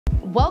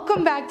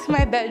welcome back to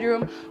my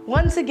bedroom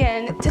once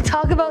again to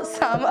talk about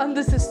some of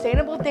the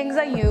sustainable things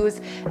I use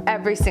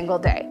every single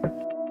day.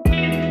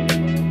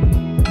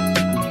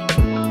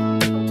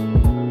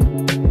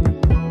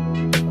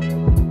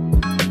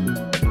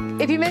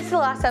 If you missed the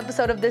last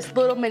episode of this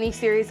little mini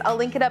series, I'll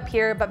link it up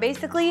here, but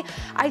basically,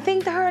 I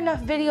think there are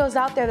enough videos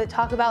out there that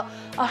talk about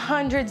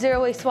 100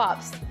 zero-waste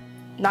swaps.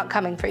 Not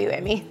coming for you,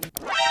 Amy.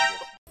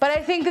 But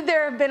I think that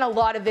there have been a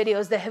lot of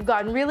videos that have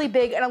gotten really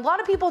big, and a lot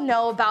of people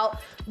know about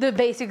the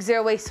basic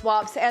zero-waste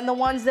swaps and the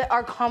ones that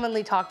are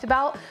commonly talked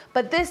about.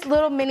 But this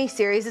little mini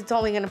series, it's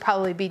only gonna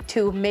probably be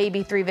 2,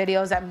 maybe 3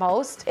 videos at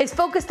most, is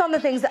focused on the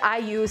things that I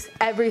use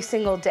every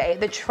single day,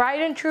 the tried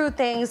and true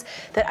things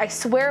that I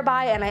swear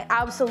by and I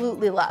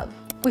absolutely love.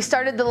 We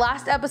started the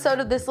last episode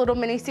of this little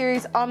mini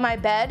series on my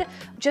bed,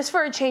 just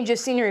for a change of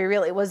scenery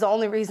really, was the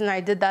only reason I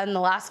did that in the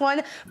last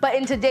one. But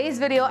in today's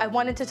video, I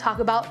wanted to talk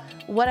about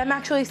what I'm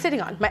actually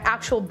sitting on, my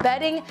actual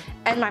bedding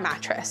and my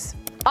mattress.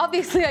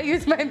 Obviously, I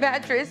use my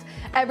mattress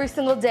every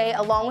single day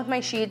along with my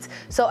sheets,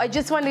 so I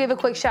just wanted to give a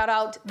quick shout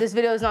out. This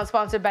video is not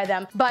sponsored by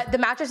them, but the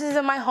mattresses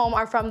in my home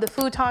are from the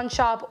futon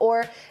shop,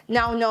 or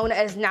now known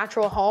as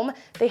Natural Home.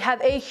 They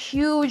have a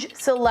huge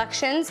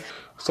selection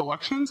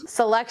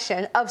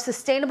of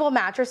sustainable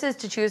mattresses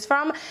to choose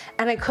from,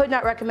 and I could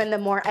not recommend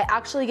them more. I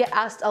actually get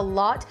asked a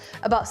lot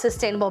about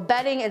sustainable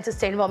bedding and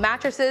sustainable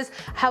mattresses.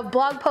 I have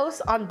blog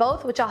posts on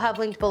both, which I'll have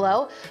linked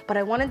below, but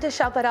I wanted to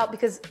shout that out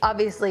because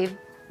obviously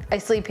I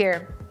sleep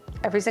here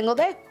every single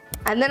day.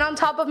 And then on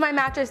top of my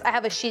mattress, I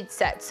have a sheet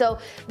set. So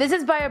this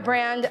is by a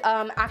brand,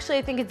 actually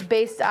I think it's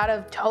based out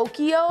of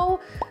Tokyo.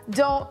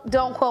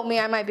 Don't quote me,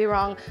 I might be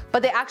wrong.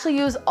 But they actually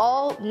use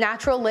all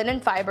natural linen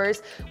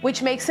fibers,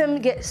 which makes them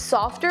get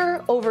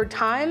softer over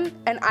time.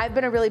 And I've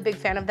been a really big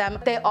fan of them.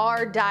 They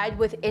are dyed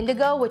with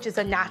indigo, which is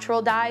a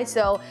natural dye.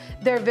 So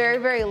they're very,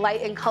 very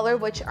light in color,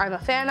 which I'm a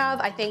fan of.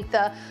 I think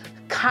the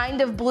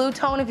kind of blue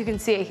tone, if you can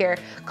see it here,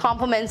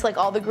 complements like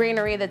all the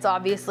greenery that's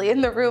obviously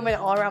in the room and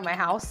all around my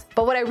house.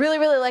 But what I really,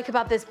 really like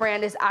about this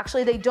brand is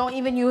actually they don't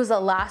even use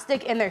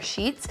elastic in their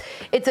sheets.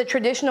 It's a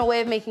traditional way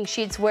of making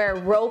sheets where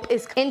rope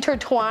is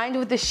intertwined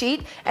with the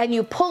sheet and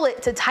you pull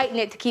it to tighten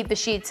it to keep the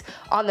sheets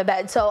on the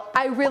bed. So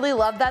I really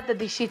love that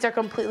these sheets are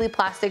completely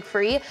plastic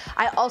free.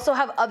 I also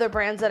have other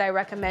brands that I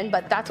recommend,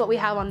 but that's what we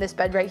have on this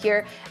bed right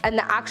here, and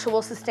the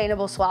actual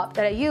sustainable swap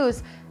that I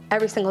use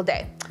every single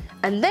day.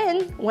 And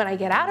then when I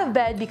get out of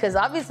bed, because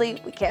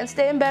obviously we can't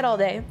stay in bed all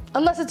day,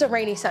 unless it's a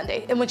rainy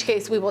Sunday, in which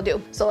case we will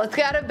do. So let's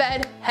get out of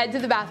bed, head to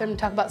the bathroom and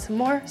talk about some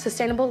more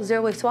sustainable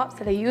zero-waste swaps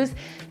that I use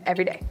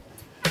every day.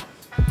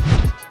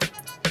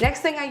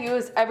 Next thing I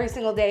use every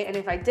single day, and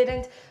if I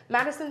didn't,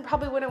 Madison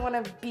probably wouldn't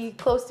want to be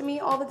close to me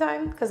all the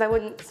time because I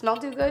wouldn't smell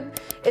too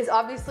good, is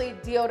obviously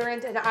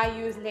deodorant, and I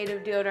use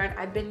native deodorant.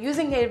 I've been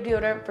using native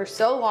deodorant for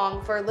so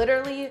long, for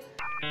literally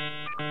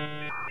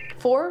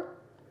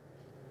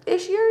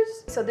 4-ish years.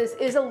 So this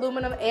is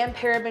aluminum and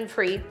paraben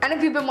free. And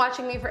if you've been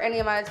watching me for any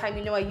amount of time,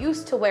 you know I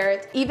used to wear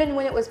it even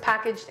when it was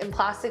packaged in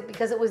plastic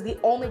because it was the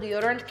only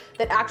deodorant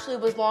that actually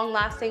was long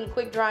lasting,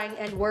 quick drying,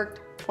 and worked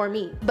for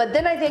me. But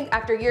then I think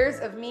after years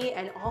of me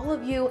and all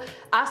of you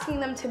asking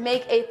them to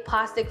make a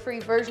plastic free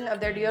version of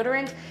their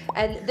deodorant,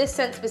 and this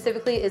scent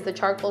specifically is the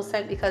charcoal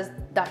scent because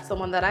that's the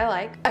one that I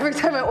like. Every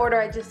time I order,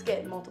 I just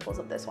get multiples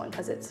of this one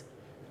because it's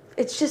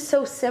just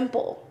so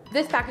simple.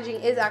 This packaging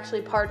is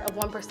actually part of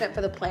 1% for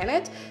the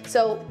planet.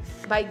 So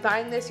by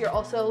buying this, you're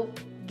also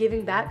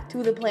giving back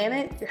to the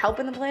planet. You're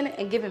helping the planet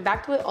and giving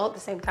back to it all at the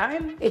same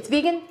time. It's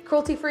vegan,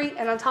 cruelty-free,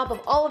 and on top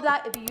of all of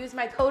that, if you use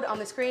my code on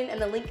the screen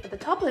and the link at the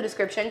top of the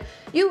description,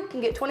 you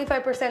can get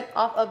 25%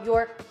 off of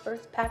your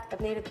first pack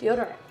of native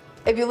deodorant.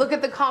 If you look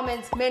at the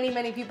comments,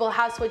 many people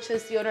have switched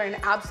this deodorant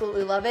and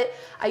absolutely love it.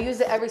 I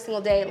use it every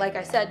single day, like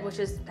I said, which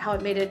is how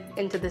it made it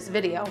into this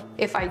video.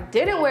 If I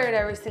didn't wear it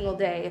every single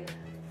day,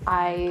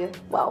 I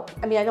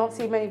don't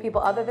see many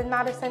people other than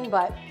Madison,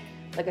 but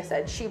like I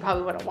said, she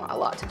probably wouldn't want a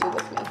lot to do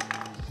with me.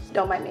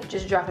 Don't mind me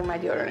just dropping my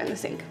deodorant in the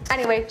sink.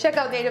 Anyway, check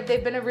out Native.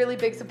 They've been a really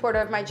big supporter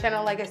of my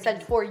channel, like I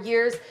said, for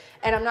years,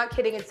 and I'm not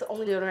kidding, it's the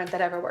only deodorant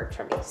that ever worked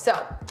for me.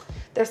 So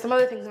there's some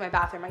other things in my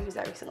bathroom I use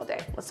every single day.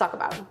 Let's talk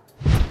about them.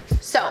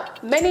 So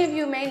many of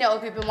you may know,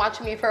 if you've been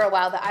watching me for a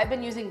while, that I've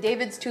been using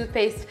David's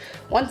toothpaste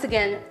once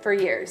again for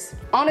years.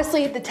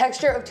 Honestly, the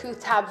texture of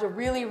tooth tabs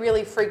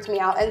really freaked me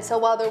out, and so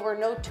while there were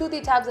no toothy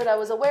tabs that I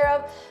was aware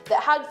of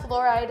that had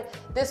fluoride,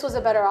 this was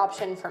a better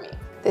option for me.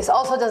 This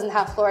also doesn't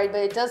have fluoride, but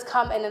it does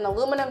come in an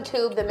aluminum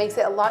tube that makes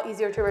it a lot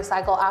easier to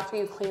recycle after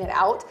you clean it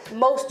out.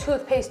 Most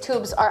toothpaste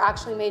tubes are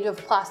actually made of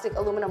plastic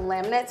aluminum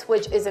laminates,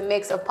 which is a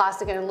mix of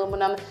plastic and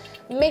aluminum,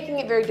 making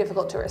it very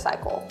difficult to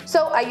recycle.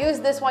 So I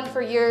used this one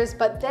for years,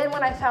 but then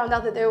when I found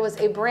out that there was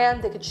a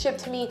brand that could ship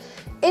to me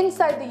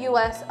inside the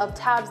US of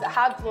tabs that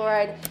had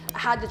fluoride, I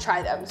had to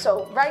try them.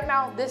 So right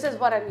now, this is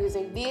what I'm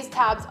using. These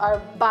tabs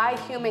are by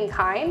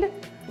Humankind.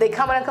 They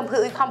come in a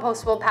completely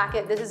compostable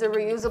packet. This is a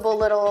reusable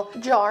little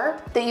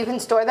jar that you can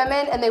store them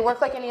in, and they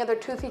work like any other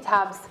toothy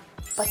tabs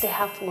but they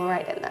have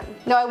fluoride in them.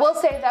 Now, I will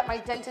say that my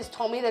dentist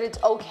told me that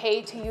it's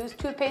okay to use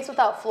toothpaste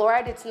without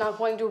fluoride. It's not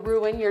going to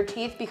ruin your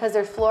teeth because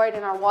there's fluoride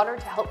in our water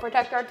to help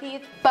protect our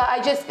teeth. But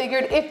I just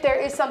figured if there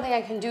is something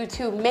I can do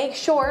to make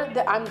sure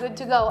that I'm good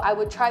to go, I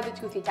would try the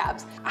Toothy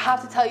Tabs. I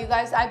have to tell you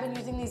guys, I've been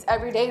using these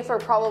every day for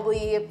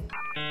probably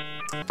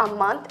a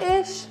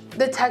month-ish.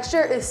 The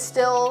texture is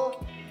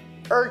still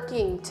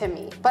irking to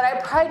me, but I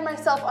pride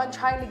myself on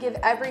trying to give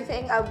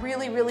everything a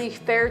really, really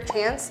fair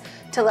chance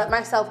to let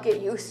myself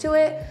get used to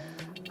it.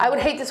 I would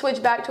hate to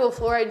switch back to a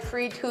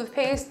fluoride-free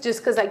toothpaste just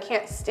because I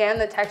can't stand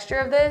the texture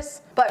of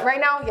this. But right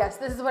now, yes,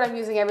 this is what I'm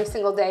using every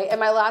single day. In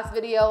my last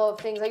video of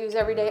things I use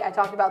every day, I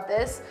talked about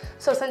this.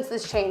 So since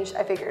this changed,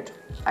 I figured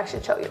I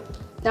should show you.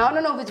 Now, I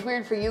don't know if it's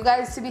weird for you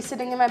guys to be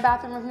sitting in my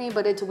bathroom with me,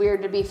 but it's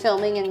weird to be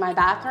filming in my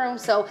bathroom.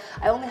 So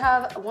I only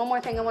have one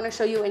more thing I want to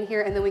show you in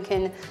here, and then we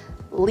can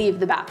leave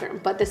the bathroom.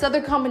 But this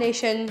other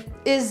combination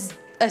is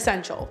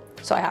essential,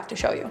 so I have to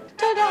show you.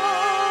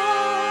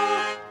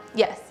 Ta-da!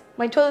 Yes,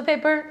 my toilet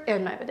paper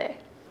and my bidet.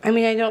 I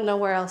mean, I don't know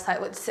where else I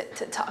would sit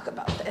to talk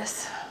about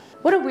this.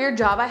 What a weird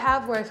job I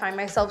have where I find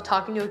myself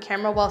talking to a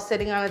camera while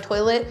sitting on a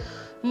toilet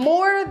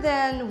more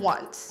than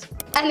once.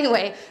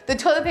 Anyway, the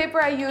toilet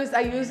paper I use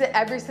it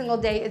every single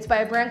day. It's by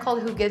a brand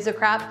called Who Gives a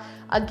Crap.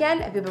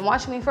 Again, if you've been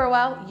watching me for a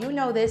while, you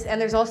know this, and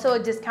there's also a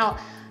discount.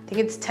 I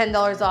think it's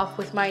 $10 off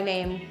with my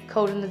name,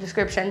 code in the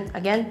description.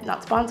 Again,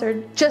 not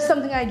sponsored. Just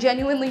something I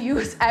genuinely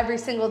use every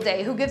single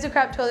day. Who Gives a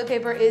Crap toilet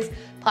paper is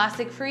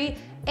plastic free,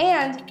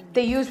 and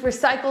they use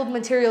recycled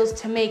materials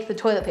to make the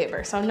toilet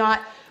paper. So I'm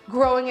not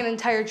growing an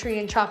entire tree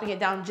and chopping it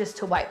down just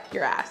to wipe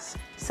your ass.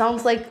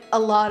 Sounds like a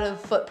lot of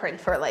footprint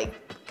for like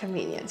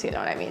convenience, you know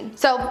what I mean?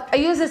 So I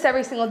use this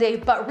every single day,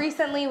 but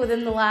recently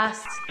within the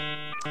last...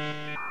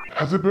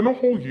 Has it been a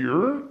whole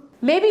year?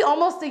 Maybe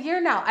almost a year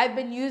now, I've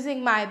been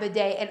using my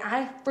bidet and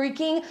I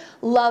freaking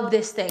love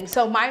this thing.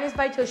 So mine is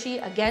by Tushy.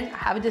 Again, I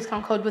have a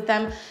discount code with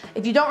them.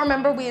 If you don't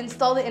remember, we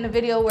installed it in a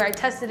video where I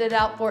tested it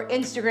out for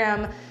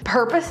Instagram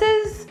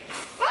purposes.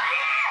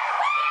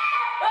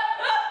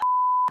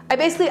 I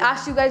basically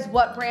asked you guys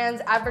what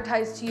brands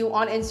advertised to you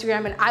on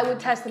Instagram, and I would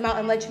test them out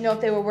and let you know if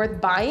they were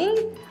worth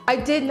buying. I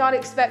did not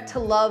expect to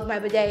love my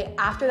bidet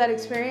after that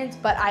experience,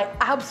 but I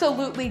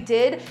absolutely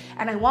did.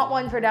 And I want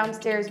one for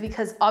downstairs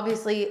because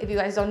obviously, if you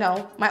guys don't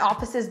know, my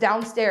office is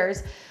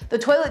downstairs. The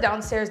toilet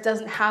downstairs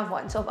doesn't have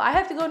one. So if I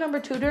have to go number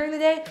 2 during the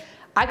day,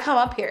 I come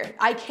up here.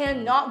 I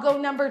cannot go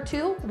number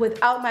 2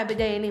 without my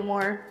bidet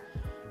anymore.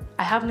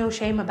 I have no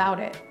shame about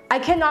it. I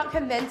cannot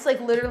convince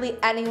like literally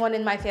anyone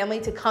in my family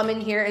to come in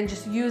here and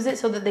just use it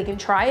so that they can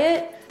try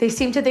it. They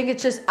seem to think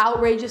it's just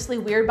outrageously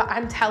weird, but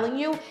I'm telling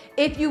you,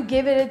 if you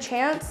give it a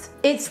chance,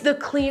 it's the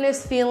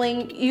cleanest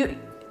feeling.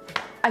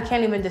 I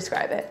can't even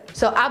describe it.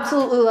 So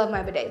absolutely love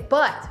my bidet.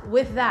 But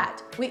with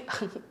that,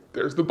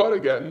 There's the butt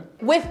again.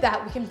 With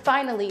that, we can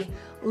finally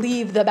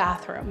leave the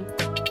bathroom.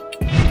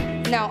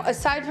 Now,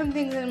 aside from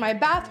things in my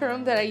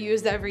bathroom that I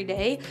use every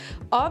day,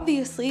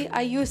 obviously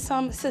I use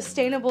some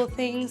sustainable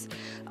things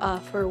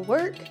for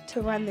work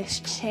to run this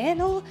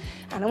channel,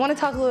 and I want to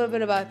talk a little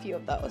bit about a few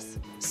of those.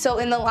 So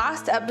in the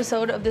last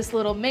episode of this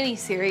little mini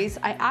series,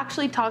 I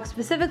actually talked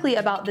specifically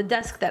about the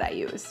desk that I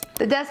use.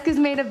 The desk is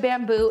made of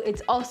bamboo.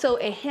 It's also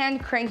a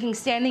hand cranking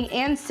standing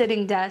and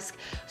sitting desk,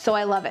 so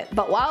I love it.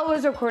 But while I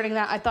was recording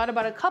that, I thought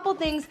about a couple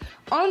things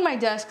on my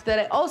desk that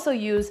I also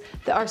use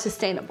that are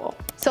sustainable.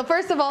 So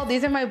first of all,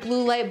 these are my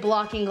blue light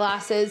blocking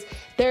glasses.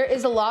 There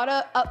is a lot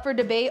of up for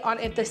debate on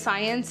if the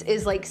science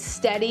is like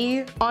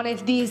steady on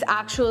if these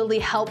actually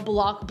help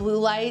block blue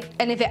light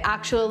and if it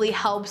actually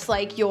helps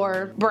like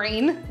your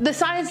brain. The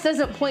science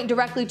doesn't point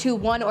directly to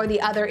one or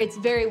the other. It's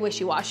very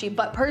wishy-washy,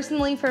 but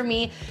personally for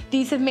me,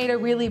 these have made a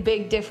really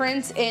big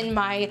difference in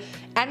my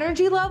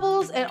energy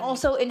levels and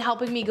also in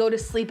helping me go to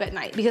sleep at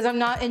night because I'm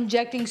not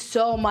injecting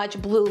so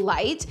much blue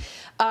light.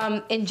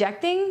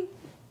 Injecting?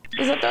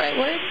 Is that the right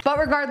word? But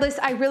regardless,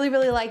 I really,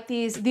 really like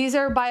these. These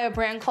are by a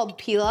brand called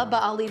Pila,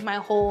 but I'll leave my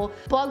whole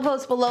blog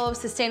post below of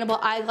sustainable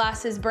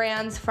eyeglasses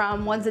brands,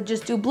 from ones that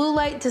just do blue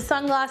light to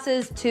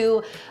sunglasses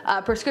to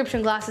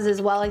prescription glasses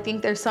as well. I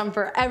think there's some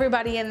for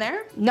everybody in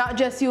there. Not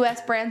just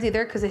US brands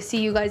either, because I see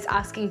you guys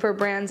asking for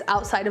brands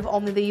outside of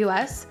only the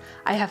US.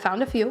 I have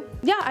found a few.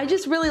 Yeah, I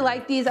just really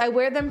like these. I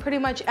wear them pretty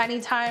much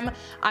anytime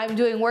I'm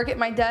doing work at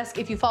my desk.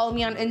 If you follow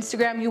me on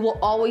Instagram, you will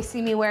always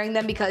see me wearing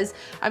them because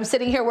I'm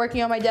sitting here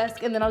working on my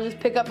desk and then I'll just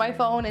pick up my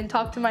phone and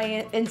talk to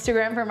my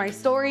Instagram for my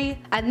story.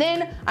 And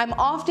then I'm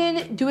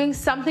often doing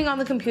something on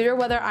the computer,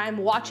 whether I'm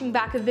watching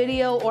back a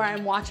video or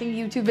I'm watching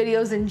YouTube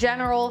videos in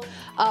general,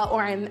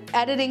 or I'm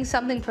editing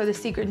something for the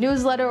secret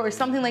newsletter or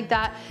something like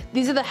that.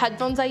 These are the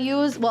headphones I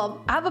use.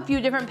 Well, I have a few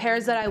different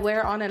pairs that I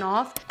wear on and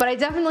off, but I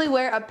definitely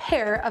wear a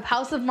pair of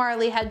House of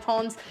Marley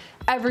headphones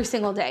every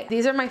single day.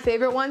 These are my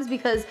favorite ones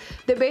because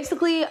they're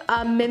basically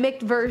a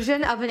mimicked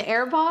version of an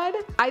AirPod.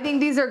 I think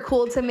these are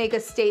cool to make a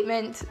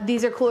statement.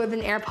 These are cooler than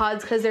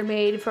AirPods because they're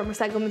made from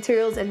recycled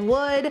materials and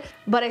wood,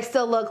 but I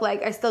still look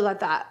like I still got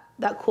that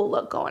that cool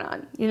look going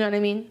on. You know what I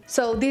mean?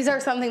 So these are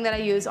something that I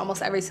use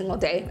almost every single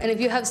day. And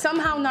if you have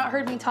somehow not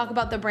heard me talk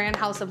about the brand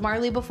House of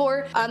Marley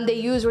before, they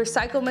use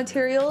recycled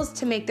materials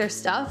to make their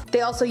stuff.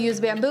 They also use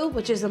bamboo,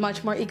 which is a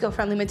much more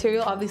eco-friendly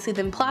material, obviously,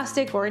 than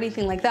plastic or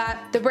anything like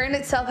that. The brand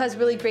itself has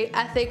really great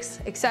ethics,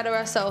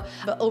 etc. So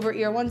the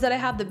over-ear ones that I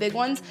have, the big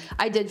ones,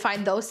 I did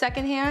find those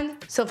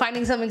secondhand. So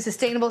finding something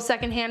sustainable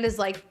secondhand is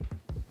like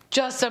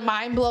just a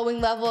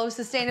mind-blowing level of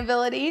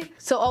sustainability.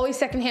 So always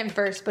secondhand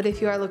first, but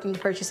if you are looking to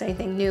purchase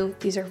anything new,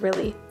 these are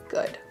really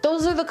good.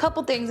 Those are the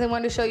couple things I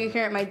wanted to show you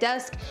here at my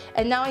desk,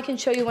 and now I can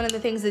show you one of the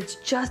things that's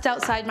just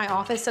outside my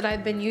office that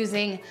I've been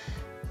using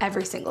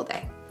every single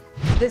day.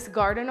 This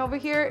garden over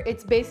here,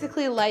 it's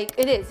basically like,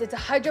 it's a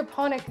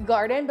hydroponic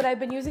garden, but I've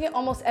been using it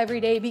almost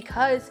every day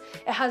because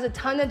it has a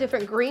ton of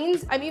different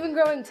greens. I'm even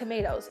growing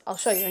tomatoes. I'll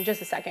show you in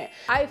just a second.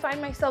 I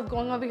find myself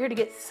going over here to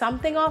get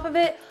something off of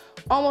it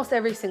almost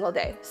every single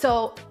day.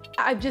 So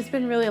I've just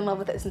been really in love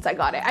with it since I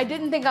got it. I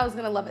didn't think I was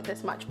gonna love it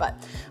this much, but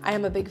I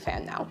am a big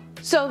fan now.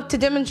 So to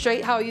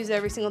demonstrate how I use it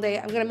every single day,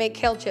 I'm gonna make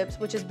kale chips,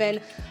 which has been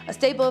a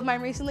staple of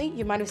mine recently.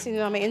 You might have seen it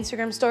on my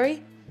Instagram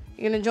story.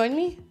 You gonna join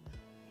me?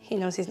 He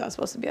knows he's not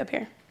supposed to be up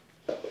here.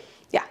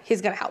 Yeah, he's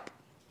gonna help.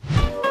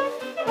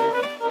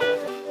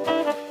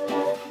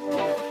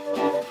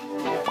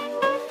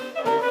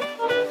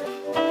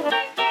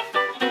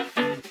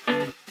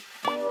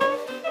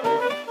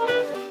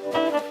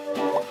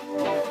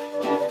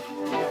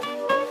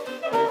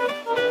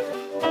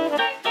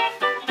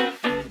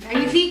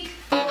 Magnifique.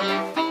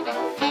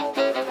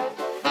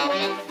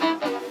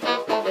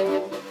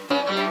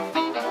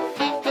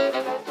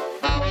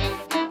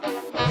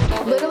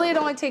 Literally, it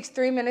only takes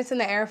 3 minutes in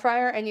the air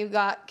fryer and you've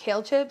got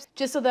kale chips.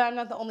 Just so that I'm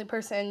not the only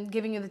person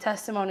giving you the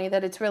testimony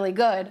that it's really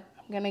good,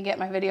 I'm gonna get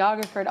my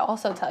videographer to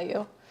also tell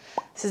you.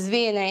 This is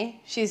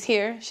V&A. She's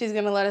here. She's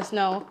gonna let us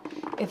know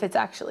if it's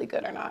actually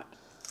good or not.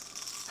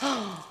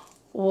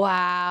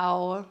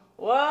 Wow.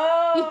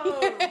 Whoa!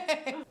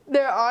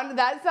 They're on.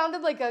 That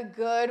sounded like a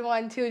good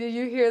one too. Did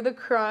you hear the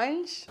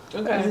crunch?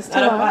 Okay, out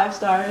of 5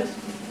 stars,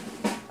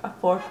 a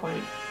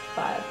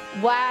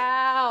 4.5.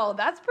 Wow,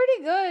 that's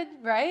pretty good,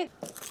 right?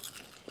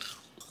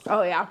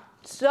 Oh yeah,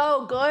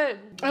 so good.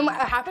 And what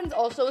happens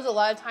also is a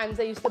lot of times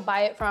I used to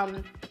buy it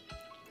from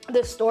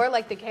the store,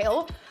 like the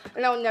kale,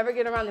 and I would never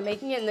get around to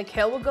making it and the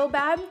kale would go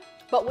bad.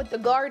 But with the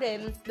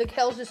garden, the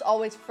kale's just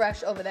always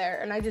fresh over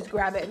there and I just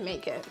grab it and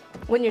make it.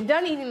 When you're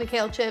done eating the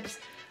kale chips,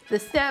 the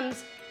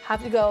stems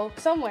have to go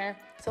somewhere.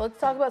 So let's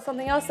talk about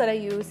something else that I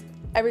use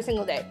every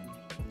single day.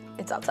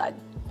 It's outside.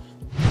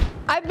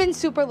 I've been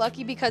super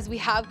lucky because we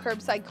have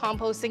curbside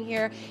composting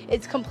here.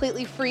 It's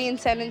completely free in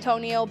San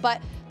Antonio,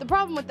 but the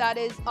problem with that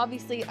is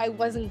obviously I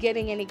wasn't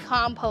getting any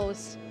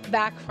compost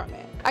back from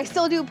it. I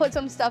still do put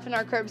some stuff in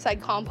our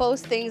curbside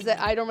compost, things that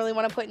I don't really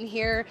want to put in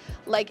here,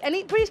 like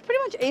pretty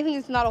much anything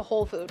that's not a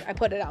whole food, I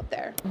put it out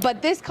there.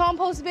 But this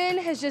compost bin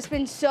has just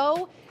been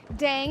so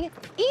dang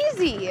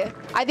easy.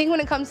 I think when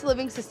it comes to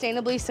living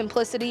sustainably,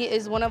 simplicity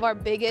is one of our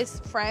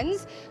biggest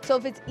friends. So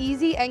if it's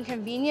easy and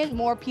convenient,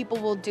 more people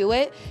will do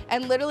it.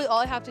 And literally all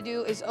I have to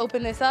do is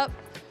open this up,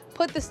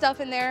 put the stuff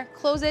in there,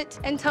 close it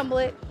and tumble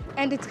it,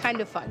 and it's kind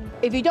of fun.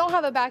 If you don't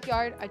have a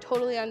backyard, I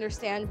totally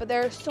understand, but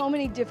there are so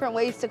many different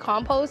ways to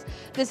compost.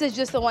 This is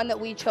just the one that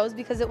we chose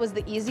because it was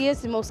the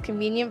easiest and most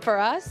convenient for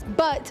us.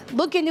 But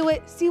look into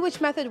it, see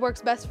which method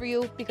works best for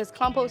you, because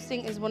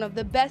composting is one of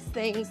the best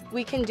things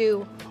we can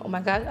do. Oh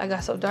my God, I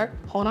got so dark.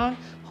 Hold on.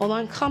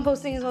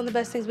 Composting is one of the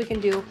best things we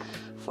can do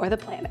for the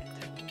planet.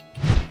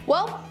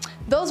 Well,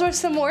 those were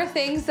some more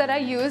things that I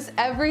use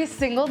every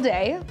single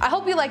day. I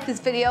hope you liked this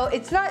video.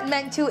 It's not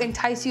meant to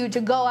entice you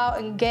to go out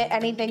and get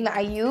anything that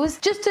I use,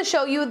 just to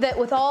show you that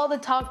with all the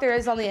talk there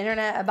is on the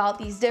internet about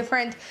these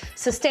different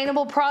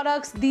sustainable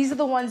products, these are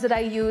the ones that I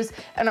use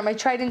and are my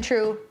tried and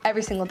true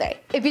every single day.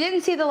 If you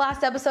didn't see the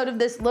last episode of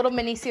this little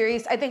mini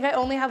series, I think I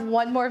only have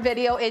one more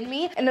video in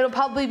me and it'll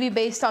probably be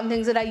based on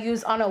things that I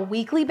use on a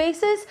weekly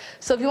basis.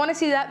 So if you want to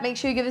see that, make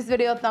sure you give this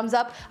video a thumbs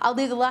up. I'll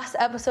leave the last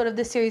episode of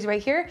this series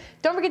right here.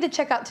 Don't forget to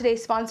check out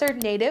today's sponsor,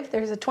 Native.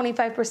 There's a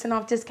 25%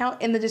 off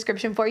discount in the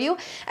description for you.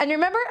 And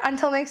remember,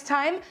 until next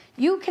time,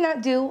 you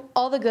cannot do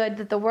all the good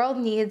that the world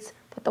needs,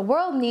 but the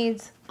world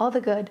needs all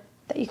the good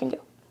that you can do.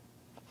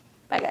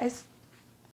 Bye, guys.